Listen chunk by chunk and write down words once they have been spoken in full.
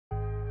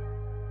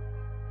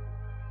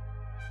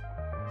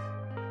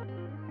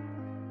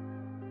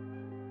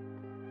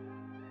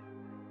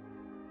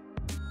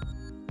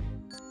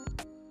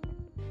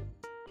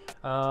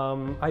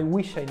I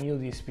wish I knew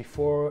this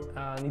before,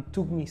 and it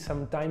took me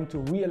some time to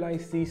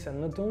realize this,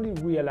 and not only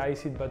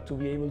realize it, but to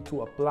be able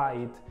to apply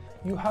it.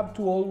 You have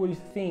to always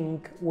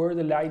think where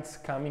the light's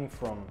coming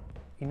from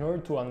in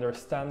order to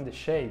understand the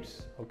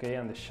shapes, okay,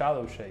 and the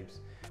shadow shapes.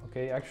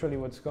 Okay, actually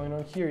what's going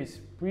on here is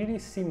pretty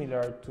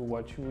similar to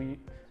what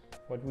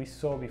we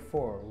saw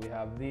before. We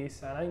have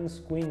this, and I'm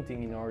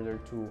squinting in order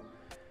to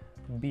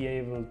be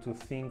able to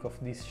think of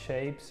these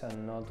shapes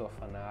and not of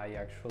an eye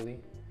actually.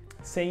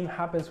 Same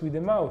happens with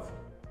the mouth,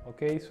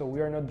 okay? So we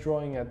are not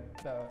drawing a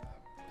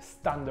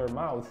standard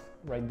mouth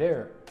right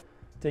there.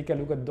 Take a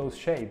look at those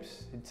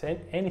shapes. It's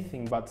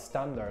anything but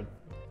standard.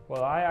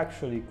 Well, I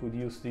actually could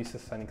use this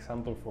as an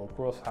example for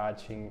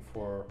cross-hatching,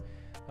 for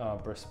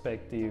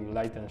perspective,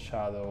 light and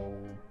shadow,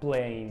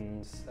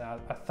 planes,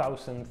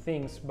 1,000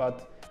 things,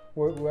 but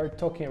we're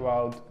talking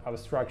about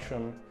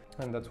abstraction,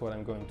 and that's what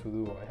I'm going to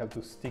do. I have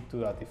to stick to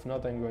that. If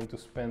not, I'm going to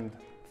spend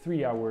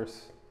 3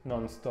 hours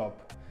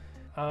non-stop.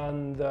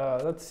 And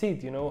that's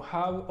it, you know,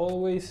 have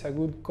always a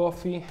good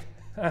coffee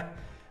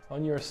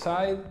on your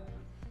side,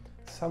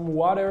 some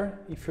water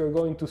if you're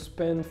going to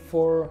spend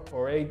 4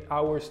 or 8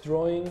 hours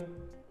drawing,